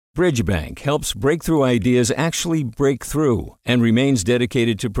Bridgebank helps breakthrough ideas actually break through and remains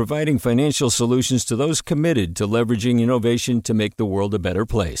dedicated to providing financial solutions to those committed to leveraging innovation to make the world a better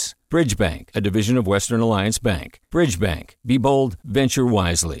place. Bridgebank, a division of Western Alliance Bank. Bridgebank. Be bold, venture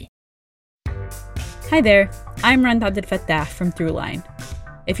wisely. Hi there, I'm Randa Abdel-Fattah from Throughline.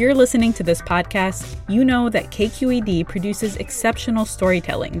 If you're listening to this podcast, you know that KQED produces exceptional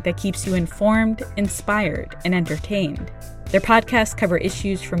storytelling that keeps you informed, inspired, and entertained. Their podcasts cover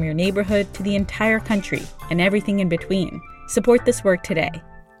issues from your neighborhood to the entire country and everything in between. Support this work today.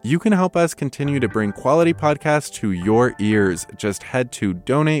 You can help us continue to bring quality podcasts to your ears. Just head to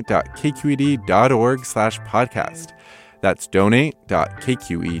donate.kqed.org/podcast. That's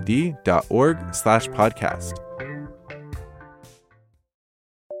donate.kqed.org/podcast.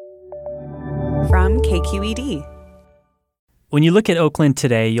 From KQED. When you look at Oakland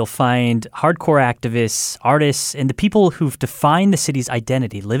today, you'll find hardcore activists, artists, and the people who've defined the city's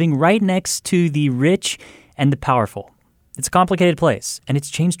identity living right next to the rich and the powerful. It's a complicated place, and it's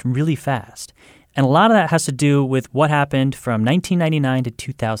changed really fast. And a lot of that has to do with what happened from 1999 to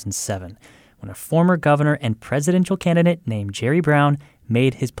 2007, when a former governor and presidential candidate named Jerry Brown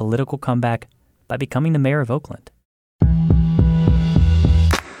made his political comeback by becoming the mayor of Oakland.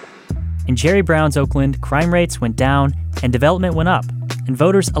 In Jerry Brown's Oakland, crime rates went down and development went up, and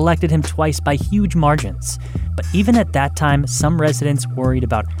voters elected him twice by huge margins. But even at that time, some residents worried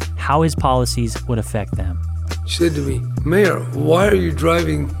about how his policies would affect them. She said to me, "Mayor, why are you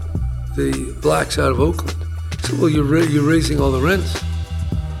driving the blacks out of Oakland?" I said, "Well, you're raising all the rents."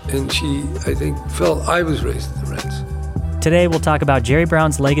 And she, I think, felt I was raising the rents. Today, we'll talk about Jerry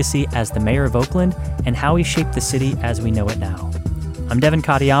Brown's legacy as the mayor of Oakland and how he shaped the city as we know it now. I'm Devin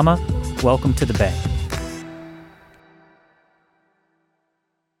Katayama. Welcome to the Bay.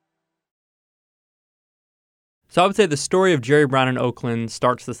 So I would say the story of Jerry Brown in Oakland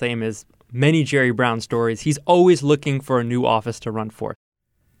starts the same as many Jerry Brown stories. He's always looking for a new office to run for.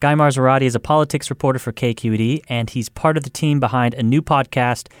 Guy Marzorati is a politics reporter for KQED, and he's part of the team behind a new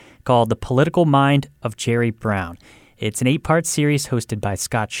podcast called The Political Mind of Jerry Brown. It's an 8-part series hosted by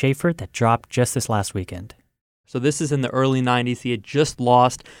Scott Schaefer that dropped just this last weekend. So this is in the early 90s. He had just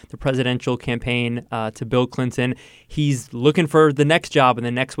lost the presidential campaign to Bill Clinton. He's looking for the next job and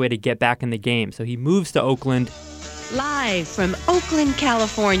the next way to get back in the game. So he moves to Oakland. Live from Oakland,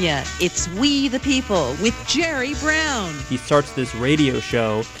 California, it's We the People with Jerry Brown. He starts this radio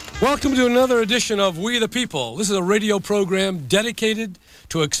show. Welcome to another edition of We the People. This is a radio program dedicated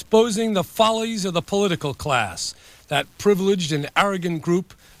to exposing the follies of the political class, that privileged and arrogant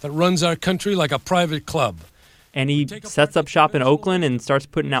group that runs our country like a private club. And he sets up shop in Oakland and starts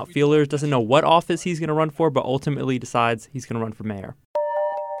putting out feelers, doesn't know what office he's going to run for, but ultimately decides he's going to run for mayor.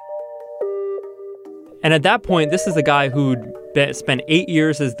 And at that point, this is a guy who'd spent 8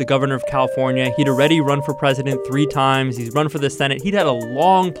 years as the governor of California. He'd already run for president 3 times. He's run for the Senate. He'd had a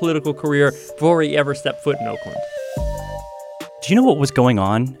long political career before he ever stepped foot in Oakland. Do you know what was going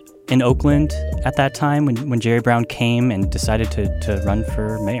on in Oakland at that time when Jerry Brown came and decided to run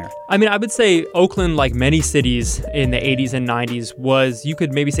for mayor? I mean, I would say Oakland, like many cities in the 80s and 90s, was, you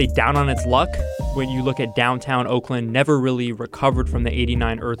could maybe say, down on its luck. When you look at downtown Oakland, never really recovered from the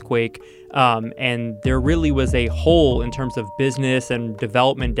 89 earthquake. And there really was a hole in terms of business and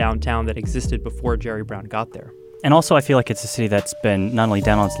development downtown that existed before Jerry Brown got there. And also, I feel like it's a city that's been not only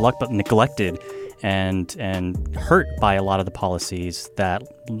down on its luck, but neglected and hurt by a lot of the policies that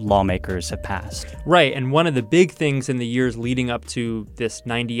lawmakers have passed. Right, and one of the big things in the years leading up to this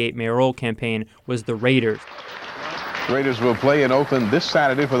 98 mayoral campaign was the Raiders. The Raiders will play in Oakland this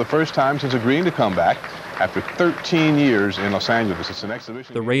Saturday for the first time since agreeing to come back after 13 years in Los Angeles. It's an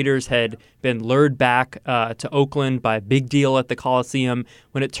exhibition. The Raiders had been lured back to Oakland by a big deal at the Coliseum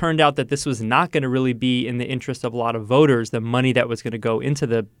when it turned out that this was not going to really be in the interest of a lot of voters, the money that was going to go into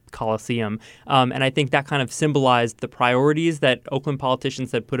the Coliseum. And I think that kind of symbolized the priorities that Oakland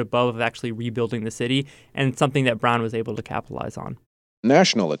politicians had put above actually rebuilding the city, and something that Brown was able to capitalize on.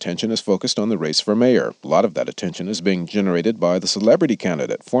 National attention is focused on the race for mayor. A lot of that attention is being generated by the celebrity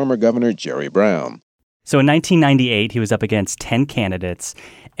candidate, former Governor Jerry Brown. So in 1998, he was up against 10 candidates,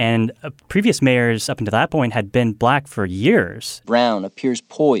 and previous mayors up until that point had been black for years. Brown appears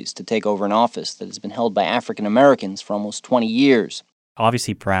poised to take over an office that has been held by African Americans for almost 20 years.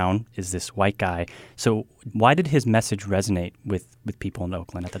 Obviously, Brown is this white guy. So why did his message resonate with people in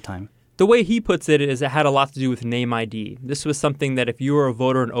Oakland at the time? The way he puts it is it had a lot to do with name ID. This was something that if you were a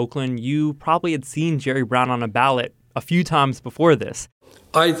voter in Oakland, you probably had seen Jerry Brown on a ballot a few times before this.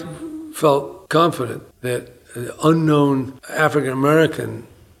 I felt confident that unknown African-American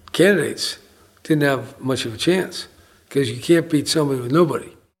candidates didn't have much of a chance because you can't beat somebody with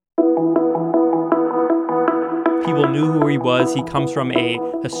nobody. knew who he was. He comes from a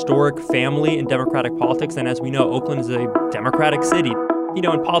historic family in Democratic politics, and as we know, Oakland is a Democratic city. You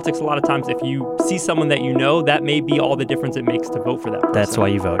know, in politics, a lot of times, if you see someone that you know, that may be all the difference it makes to vote for that person. That's why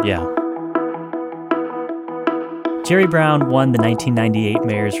you vote, yeah. Jerry Brown won the 1998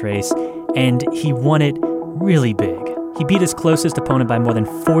 mayor's race, and he won it really big. He beat his closest opponent by more than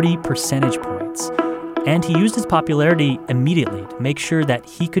 40 percentage points. And he used his popularity immediately to make sure that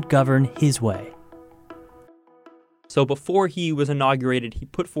he could govern his way. So before he was inaugurated, he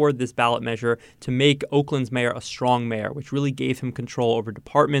put forward this ballot measure to make Oakland's mayor a strong mayor, which really gave him control over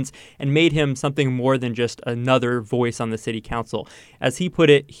departments and made him something more than just another voice on the city council. As he put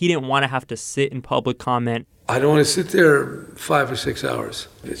it, he didn't want to have to sit in public comment. I don't want to sit there 5 or 6 hours.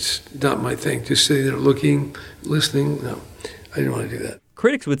 It's not my thing. Just sitting there looking, listening. No, I didn't want to do that.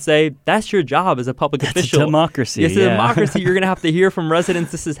 Critics would say that's your job as a public official. It's a democracy. It's a democracy. You're going to have to hear from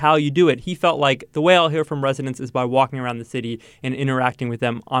residents. This is how you do it. He felt like the way I'll hear from residents is by walking around the city and interacting with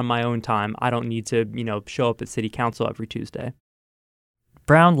them on my own time. I don't need to, show up at city council every Tuesday.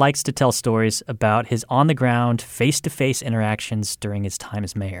 Brown likes to tell stories about his on-the-ground, face-to-face interactions during his time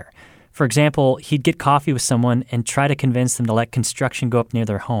as mayor. For example, he'd get coffee with someone and try to convince them to let construction go up near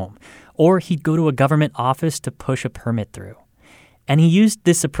their home. Or he'd go to a government office to push a permit through. And he used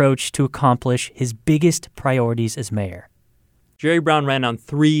this approach to accomplish his biggest priorities as mayor. Jerry Brown ran on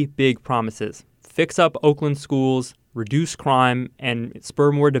 3 big promises: fix up Oakland schools, reduce crime, and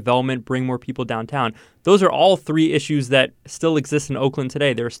spur more development, bring more people downtown. Those are all 3 issues that still exist in Oakland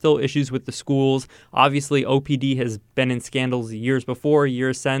today. There are still issues with the schools. Obviously, OPD has been in scandals years before,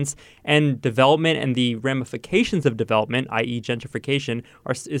 years since, and development and the ramifications of development, i.e. gentrification,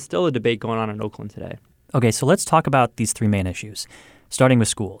 is still a debate going on in Oakland today. Okay, so let's talk about these 3 main issues, starting with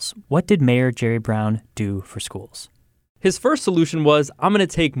schools. What did Mayor Jerry Brown do for schools? His first solution was, I'm going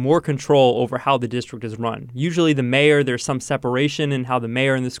to take more control over how the district is run. Usually the mayor, there's some separation in how the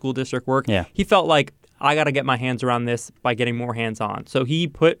mayor and the school district work. Yeah. He felt like, I got to get my hands around this by getting more hands-on. So he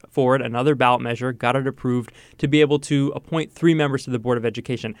put forward another ballot measure, got it approved, to be able to appoint 3 members to the Board of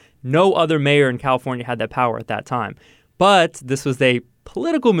Education. No other mayor in California had that power at that time. But this was a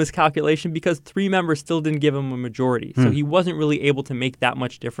political miscalculation because 3 members still didn't give him a majority. So he wasn't really able to make that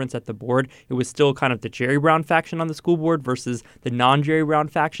much difference at the board. It was still kind of the Jerry Brown faction on the school board versus the non-Jerry Brown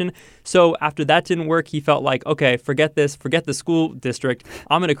faction. So after that didn't work, he felt like, okay, forget this, forget the school district.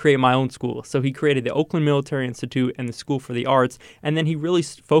 I'm going to create my own school. So he created the Oakland Military Institute and the School for the Arts. And then he really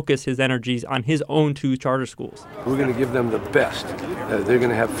focused his energies on his own 2 charter schools. We're going to give them the best. They're going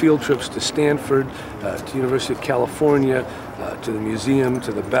to have field trips to Stanford, to University of California, to the museum,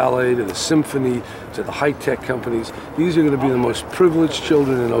 to the ballet, to the symphony, to the high-tech companies. These are going to be the most privileged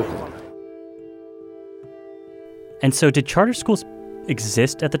children in Oakland. And so did charter schools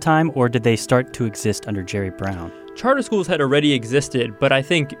exist at the time, or did they start to exist under Jerry Brown? Charter schools had already existed, but I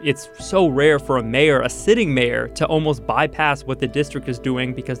think it's so rare for a mayor, a sitting mayor, to almost bypass what the district is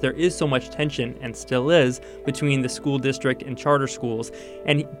doing because there is so much tension, and still is, between the school district and charter schools.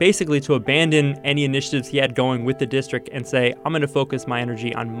 And basically to abandon any initiatives he had going with the district and say, I'm going to focus my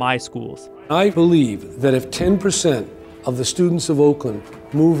energy on my schools. I believe that if 10% of the students of Oakland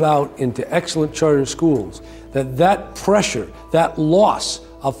move out into excellent charter schools, that pressure, that loss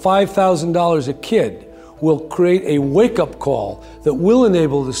of $5,000 a kid will create a wake-up call that will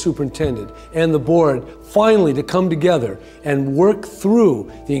enable the superintendent and the board finally to come together and work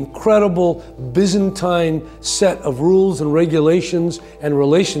through the incredible Byzantine set of rules and regulations and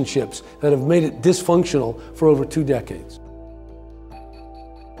relationships that have made it dysfunctional for over 2 decades.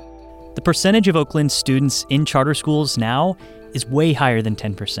 The percentage of Oakland students in charter schools now is way higher than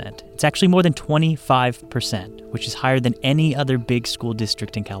 10%. It's actually more than 25%, which is higher than any other big school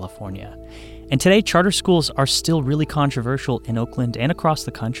district in California. And today, charter schools are still really controversial in Oakland and across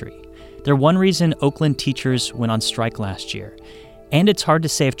the country. They're one reason Oakland teachers went on strike last year. And it's hard to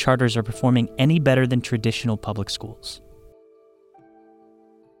say if charters are performing any better than traditional public schools.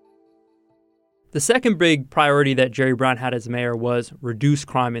 The second big priority that Jerry Brown had as mayor was reduce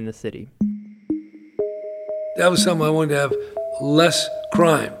crime in the city. That was something I wanted to have less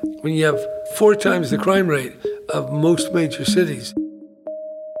crime. When you have 4 times the crime rate of most major cities.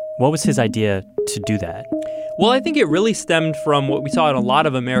 What was his idea to do that? Well, I think it really stemmed from what we saw in a lot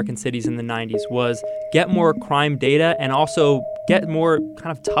of American cities in the 90s was get more crime data and also get more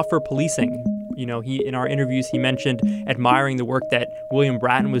kind of tougher policing. You know, in our interviews, he mentioned admiring the work that William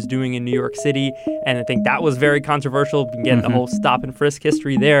Bratton was doing in New York City. And I think that was very controversial. Again, the whole stop and frisk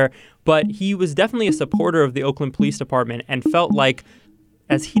history there. But he was definitely a supporter of the Oakland Police Department and felt like,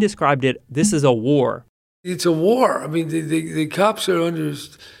 as he described it, this is a war. It's a war. I mean, the cops are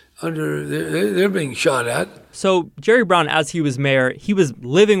they're being shot at. So Jerry Brown, as he was mayor, he was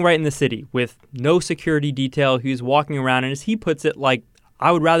living right in the city with no security detail. He was walking around, and as he puts it, like,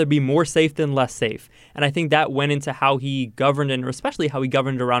 I would rather be more safe than less safe. And I think that went into how he governed, and especially how he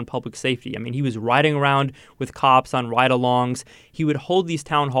governed around public safety. I mean, he was riding around with cops on ride-alongs. He would hold these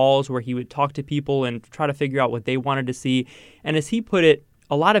town halls where he would talk to people and try to figure out what they wanted to see. And as he put it,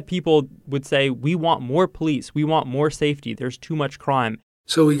 a lot of people would say, we want more police. We want more safety. There's too much crime.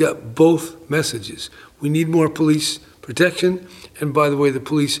 So we got both messages. We need more police protection. And by the way, the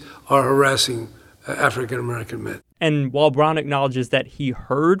police are harassing African-American men. And while Brown acknowledges that he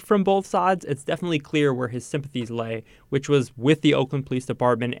heard from both sides, it's definitely clear where his sympathies lay, which was with the Oakland Police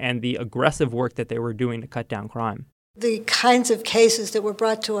Department and the aggressive work that they were doing to cut down crime. The kinds of cases that were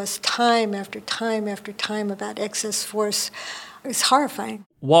brought to us time after time after time about excess force is horrifying.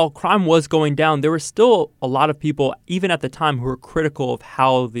 While crime was going down, there were still a lot of people, even at the time, who were critical of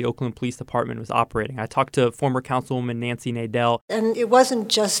how the Oakland Police Department was operating. I talked to former Councilwoman Nancy Nadell. And it wasn't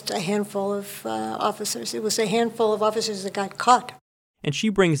just a handful of officers. It was a handful of officers that got caught. And she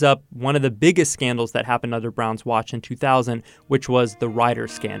brings up one of the biggest scandals that happened under Brown's watch in 2000, which was the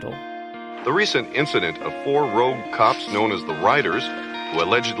Riders scandal. The recent incident of 4 rogue cops known as the Riders, who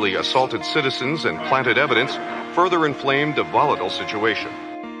allegedly assaulted citizens and planted evidence, further inflamed a volatile situation.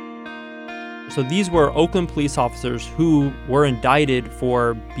 So these were Oakland police officers who were indicted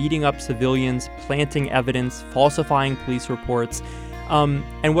for beating up civilians, planting evidence, falsifying police reports.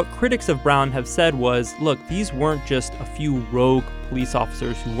 And what critics of Brown have said was, look, these weren't just a few rogue police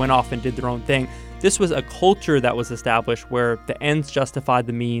officers who went off and did their own thing. This was a culture that was established where the ends justified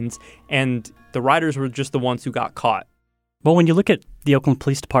the means, and the Riders were just the ones who got caught. Well, when you look at the Oakland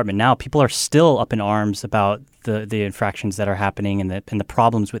Police Department now, people are still up in arms about the infractions that are happening and the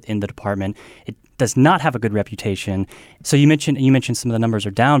problems within the department. It does not have a good reputation. So you mentioned some of the numbers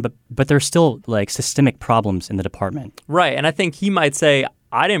are down, but there's still like systemic problems in the department. Right, and I think he might say,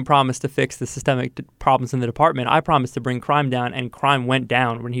 I didn't promise to fix the systemic problems in the department. I promised to bring crime down, and crime went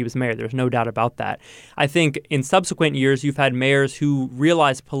down when he was mayor. There's no doubt about that. I think in subsequent years, you've had mayors who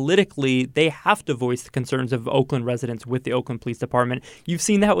realize politically they have to voice the concerns of Oakland residents with the Oakland Police Department. You've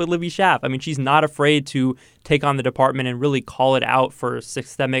seen that with Libby Schaaf. I mean, she's not afraid to take on the department and really call it out for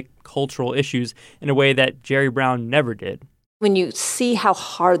systemic cultural issues in a way that Jerry Brown never did. When you see how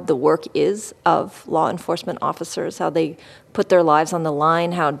hard the work is of law enforcement officers, how they put their lives on the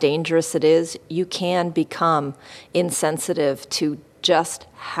line, how dangerous it is, you can become insensitive to just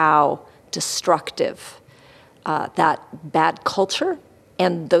how destructive that bad culture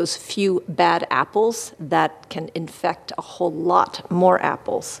and those few bad apples that can infect a whole lot more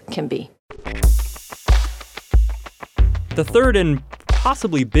apples can be. The third and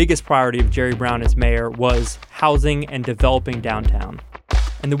possibly biggest priority of Jerry Brown as mayor was housing and developing downtown.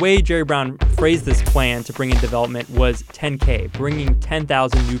 And the way Jerry Brown phrased this plan to bring in development was 10K, bringing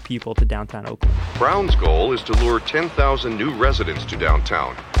 10,000 new people to downtown Oakland. Brown's goal is to lure 10,000 new residents to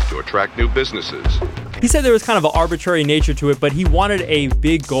downtown to attract new businesses. He said there was kind of an arbitrary nature to it, but he wanted a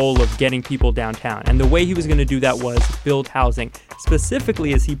big goal of getting people downtown. And the way he was going to do that was build housing,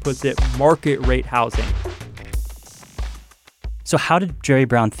 specifically, as he puts it, market rate housing. So how did Jerry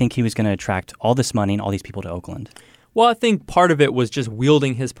Brown think he was going to attract all this money and all these people to Oakland? Well, I think part of it was just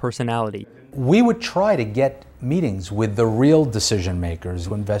wielding his personality. We would try to get meetings with the real decision makers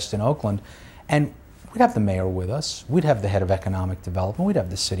who invest in Oakland, and we'd have the mayor with us, we'd have the head of economic development, we'd have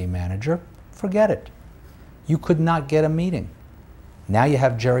the city manager. Forget it. You could not get a meeting. Now you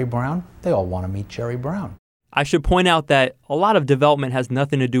have Jerry Brown, they all want to meet Jerry Brown. I should point out that a lot of development has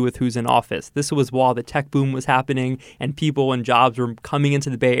nothing to do with who's in office. This was while the tech boom was happening and people and jobs were coming into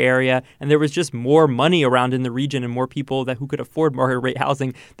the Bay Area, and there was just more money around in the region and more people who could afford market rate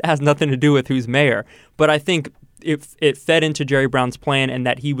housing. That has nothing to do with who's mayor. But I think it fed into Jerry Brown's plan, and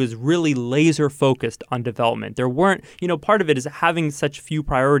that he was really laser focused on development. There weren't, part of it is having such few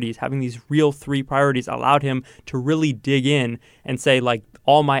priorities, having these real 3 priorities allowed him to really dig in and say, like,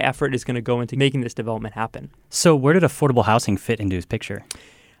 all my effort is going to go into making this development happen. So where did affordable housing fit into his picture?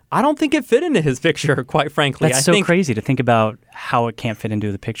 I don't think it fit into his picture, quite frankly. That's so crazy to think about how it can't fit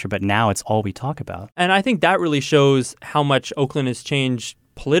into the picture, but now it's all we talk about. And I think that really shows how much Oakland has changed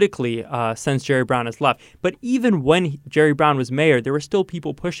politically since Jerry Brown has left. But even when Jerry Brown was mayor, there were still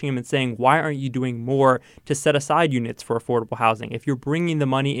people pushing him and saying, why aren't you doing more to set aside units for affordable housing? If you're bringing the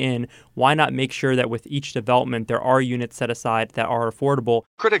money in, why not make sure that with each development there are units set aside that are affordable?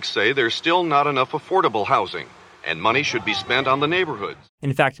 Critics say there's still not enough affordable housing, and money should be spent on the neighborhoods.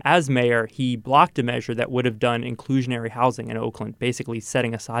 In fact, as mayor, he blocked a measure that would have done inclusionary housing in Oakland, basically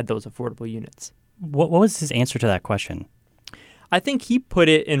setting aside those affordable units. What was his answer to that question? I think he put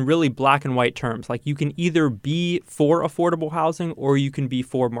it in really black and white terms. Like, you can either be for affordable housing or you can be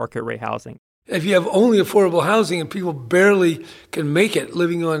for market rate housing. If you have only affordable housing and people barely can make it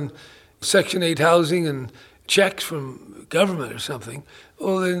living on Section 8 housing and checks from government or something,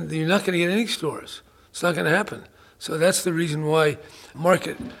 well, then you're not going to get any stores. It's not going to happen. So that's the reason why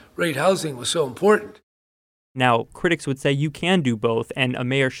market rate housing was so important. Now, critics would say you can do both, and a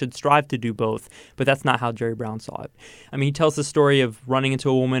mayor should strive to do both, but that's not how Jerry Brown saw it. I mean, he tells the story of running into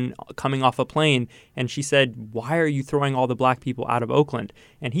a woman coming off a plane, and she said, "Why are you throwing all the black people out of Oakland?"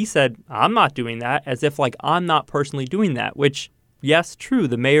 And he said, "I'm not doing that," as if like I'm not personally doing that, which, yes, true,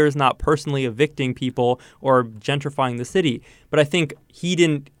 the mayor is not personally evicting people or gentrifying the city, but I think he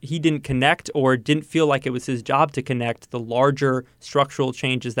didn't connect or didn't feel like it was his job to connect the larger structural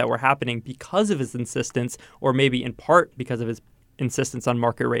changes that were happening because of his insistence, or maybe in part because of his insistence on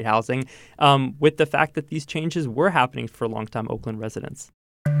market rate housing, with the fact that these changes were happening for longtime Oakland residents.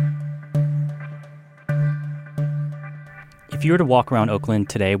 If you were to walk around Oakland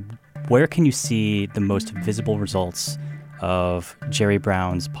today, where can you see the most visible results of Jerry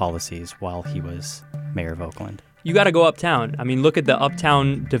Brown's policies while he was mayor of Oakland? You got to go uptown. I mean, look at the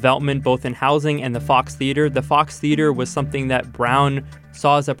uptown development, both in housing and the Fox Theater. The Fox Theater was something that Brown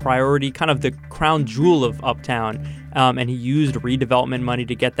saw as a priority, kind of the crown jewel of uptown. And he used redevelopment money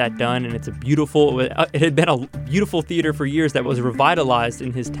to get that done. And it had been a beautiful theater for years that was revitalized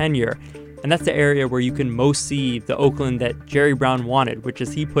in his tenure. And that's the area where you can most see the Oakland that Jerry Brown wanted, which,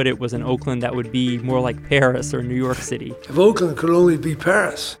 as he put it, was an Oakland that would be more like Paris or New York City. If Oakland could only be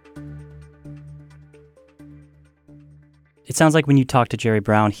Paris. It sounds like when you talked to Jerry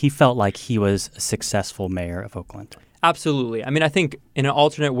Brown, he felt like he was a successful mayor of Oakland. Absolutely. I mean, I think in an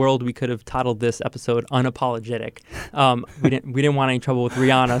alternate world, we could have titled this episode Unapologetic. We didn't want any trouble with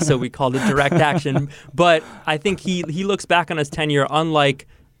Rihanna, so we called it Direct Action. But I think he looks back on his tenure, unlike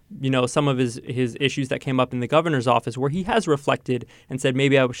some of his issues that came up in the governor's office, where he has reflected and said,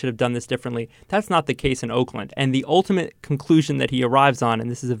 maybe I should have done this differently. That's not the case in Oakland. And the ultimate conclusion that he arrives on, and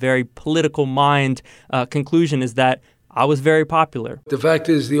this is a very political mind conclusion, is that I was very popular. The fact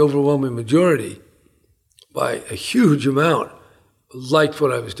is, the overwhelming majority, by a huge amount, liked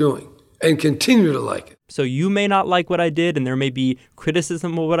what I was doing and continue to like it. So you may not like what I did, and there may be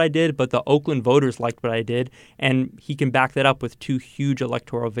criticism of what I did, but the Oakland voters liked what I did, and he can back that up with 2 huge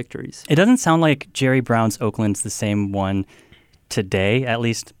electoral victories. It doesn't sound like Jerry Brown's Oakland's the same one today, at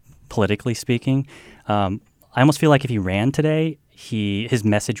least politically speaking. I almost feel like if he ran today, his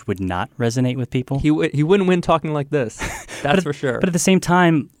message would not resonate with people. He wouldn't win talking like this, that's for sure. But at the same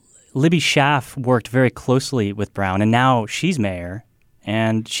time, Libby Schaaf worked very closely with Brown, and now she's mayor,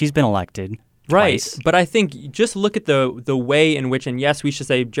 and she's been elected twice. Right, but I think just look at the way in which, and yes, we should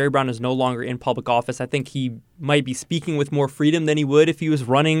say Jerry Brown is no longer in public office. I think he might be speaking with more freedom than he would if he was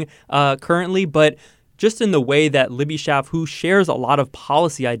running currently, but just in the way that Libby Schaaf, who shares a lot of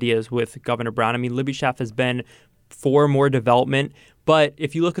policy ideas with Governor Brown, I mean, Libby Schaaf has been for more development. But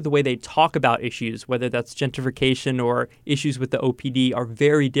if you look at the way they talk about issues, whether that's gentrification or issues with the OPD, are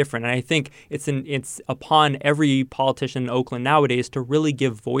very different. And I think it's upon every politician in Oakland nowadays to really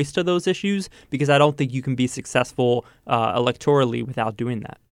give voice to those issues, because I don't think you can be successful electorally without doing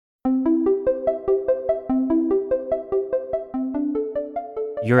that.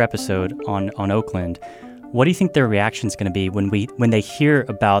 Your episode on Oakland, what do you think their reaction is going to be when they hear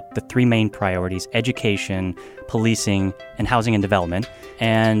about the 3 main priorities, education, policing, and housing and development,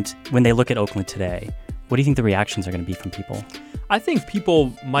 and when they look at Oakland today? What do you think the reactions are going to be from people? I think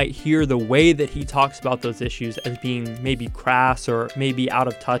people might hear the way that he talks about those issues as being maybe crass or maybe out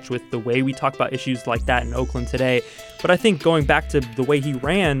of touch with the way we talk about issues like that in Oakland today. But I think going back to the way he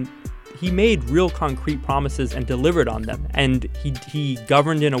ran, he made real concrete promises and delivered on them. And he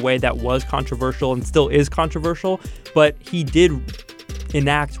governed in a way that was controversial and still is controversial, but he did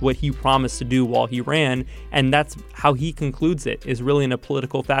enact what he promised to do while he ran. And that's how he concludes it, is really in a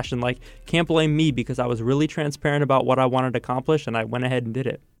political fashion. Like, can't blame me because I was really transparent about what I wanted to accomplish, and I went ahead and did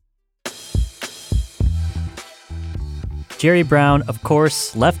it. Jerry Brown, of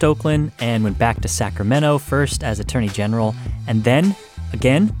course, left Oakland and went back to Sacramento, first as Attorney General, and then,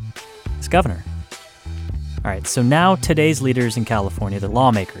 again, as governor. All right, so now today's leaders in California, the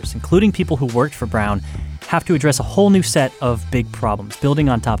lawmakers, including people who worked for Brown, have to address a whole new set of big problems, building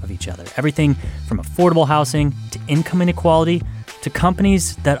on top of each other. Everything from affordable housing to income inequality to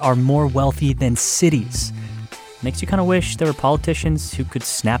companies that are more wealthy than cities. Makes you kind of wish there were politicians who could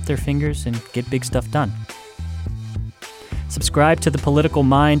snap their fingers and get big stuff done. Subscribe to The Political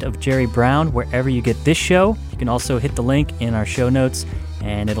Mind of Jerry Brown wherever you get this show. You can also hit the link in our show notes,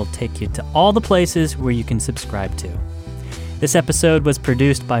 and it'll take you to all the places where you can subscribe to. This episode was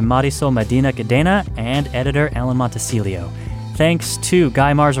produced by Marisol Medina Cadena and editor Alan Montesilio. Thanks to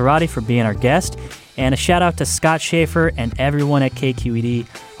Guy Marzorati for being our guest, and a shout out to Scott Schaefer and everyone at KQED,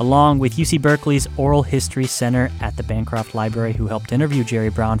 along with UC Berkeley's Oral History Center at the Bancroft Library, who helped interview Jerry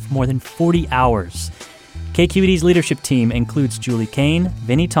Brown for more than 40 hours. KQED's leadership team includes Julie Kane,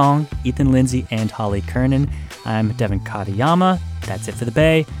 Vinnie Tong, Ethan Lindsay, and Holly Kernan. I'm Devin Katayama. That's it for the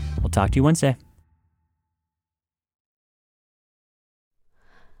Bay. We'll talk to you Wednesday.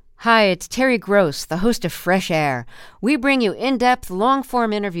 Hi, it's Terry Gross, the host of Fresh Air. We bring you in-depth,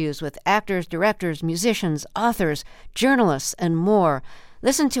 long-form interviews with actors, directors, musicians, authors, journalists, and more.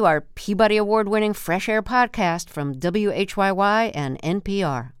 Listen to our Peabody Award-winning Fresh Air podcast from WHYY and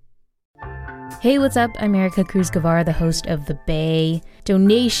NPR. Hey, what's up? I'm Erica Cruz Guevara, the host of The Bay.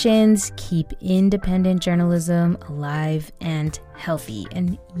 Donations keep independent journalism alive and healthy,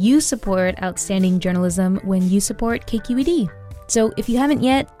 and you support outstanding journalism when you support KQED. So if you haven't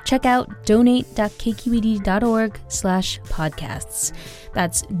yet, check out donate.kqed.org/podcasts.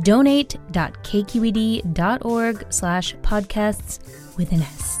 That's donate.kqed.org/podcasts with an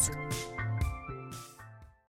S.